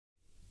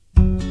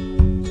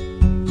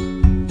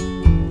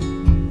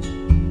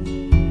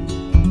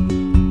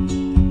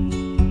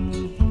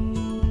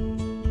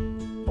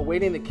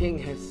Awaiting the King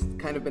has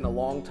kind of been a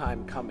long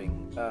time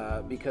coming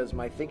because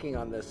my thinking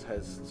on this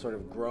has sort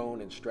of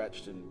grown and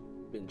stretched and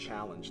been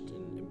challenged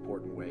in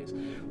important ways.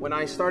 When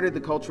I started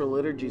the Cultural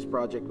Liturgies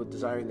project with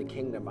Desiring the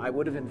Kingdom, I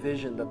would have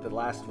envisioned that the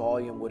last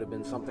volume would have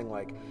been something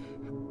like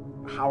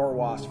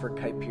Hauerwas for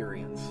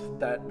Kuyperians,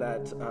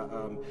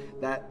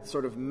 that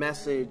sort of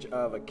message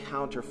of a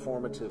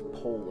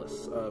counterformative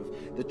polis, of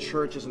the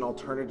church as an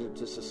alternative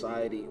to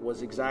society,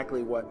 was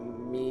exactly what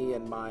me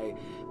and my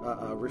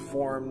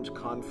Reformed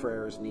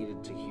confreres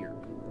needed to hear.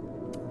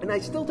 And I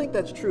still think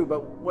that's true,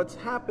 but what's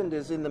happened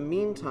is in the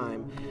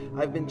meantime,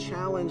 I've been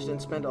challenged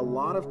and spent a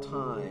lot of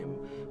time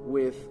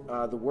with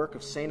the work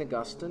of St.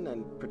 Augustine,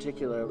 and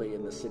particularly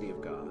in the City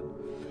of God.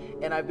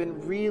 And I've been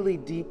really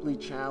deeply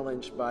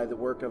challenged by the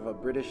work of a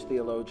British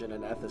theologian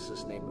and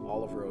ethicist named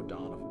Oliver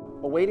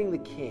O'Donovan. Awaiting the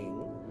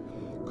King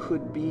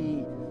could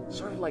be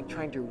sort of like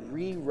trying to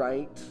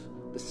rewrite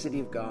the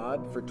City of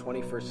God for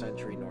 21st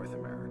century North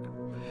America.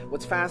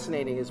 What's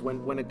fascinating is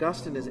when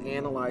Augustine is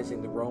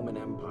analyzing the Roman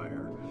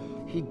Empire,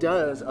 he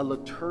does a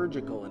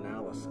liturgical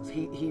analysis.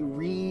 He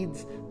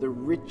reads the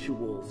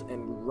rituals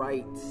and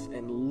rites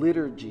and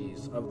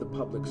liturgies of the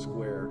public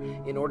square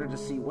in order to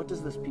see, what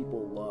does this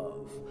people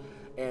love?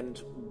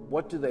 And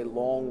what do they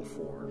long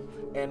for?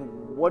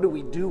 And what do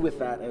we do with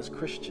that as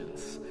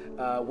Christians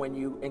when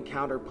you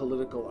encounter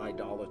political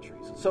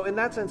idolatries? So in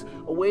that sense,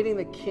 Awaiting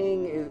the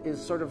King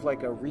is sort of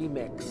like a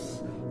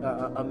remix,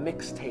 a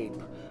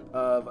mixtape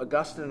of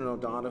Augustine and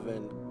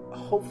O'Donovan,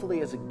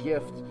 hopefully as a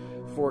gift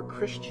for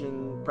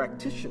Christian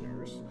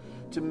practitioners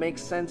to make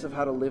sense of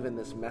how to live in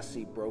this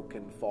messy,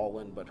 broken,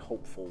 fallen, but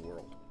hopeful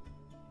world.